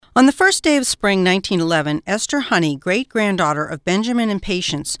On the first day of spring 1911, Esther Honey, great-granddaughter of Benjamin and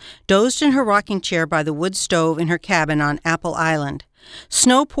Patience, dozed in her rocking chair by the wood stove in her cabin on Apple Island.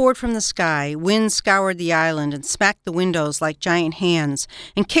 Snow poured from the sky, wind scoured the island and smacked the windows like giant hands,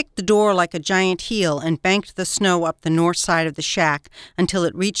 and kicked the door like a giant heel and banked the snow up the north side of the shack until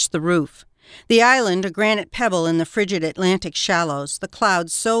it reached the roof. The island, a granite pebble in the frigid Atlantic shallows, the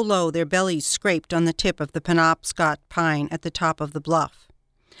clouds so low their bellies scraped on the tip of the Penobscot pine at the top of the bluff.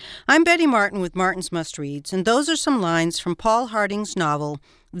 I'm Betty Martin with Martin's Must-Reads, and those are some lines from Paul Harding's novel,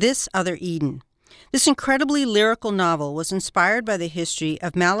 This Other Eden. This incredibly lyrical novel was inspired by the history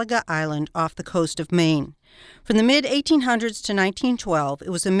of Malaga Island off the coast of Maine. From the mid-1800s to 1912,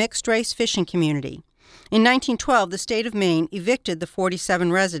 it was a mixed-race fishing community. In 1912, the state of Maine evicted the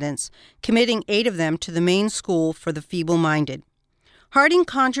 47 residents, committing 8 of them to the Maine School for the Feeble-Minded. Harding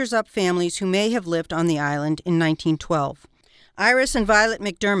conjures up families who may have lived on the island in 1912. Iris and Violet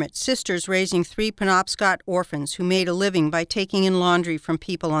McDermott, sisters raising 3 Penobscot orphans who made a living by taking in laundry from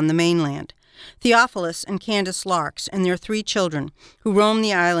people on the mainland. Theophilus and Candace Larks and their 3 children, who roam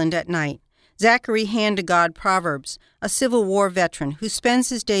the island at night. Zachary Hand-to-God Proverbs, a Civil War veteran who spends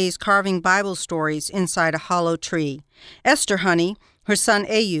his days carving Bible stories inside a hollow tree. Esther Honey, her son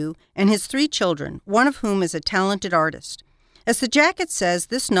Ayu, and his 3 children, one of whom is a talented artist. As the jacket says,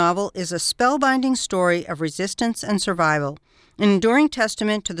 this novel is a spellbinding story of resistance and survival, an enduring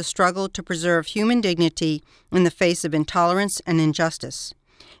testament to the struggle to preserve human dignity in the face of intolerance and injustice.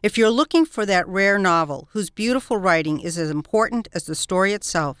 If you're looking for that rare novel whose beautiful writing is as important as the story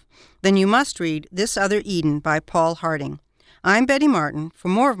itself, then you must read This Other Eden by Paul Harding. I'm Betty Martin. For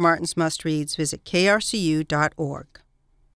more of Martin's Must-Reads, visit krcu.org.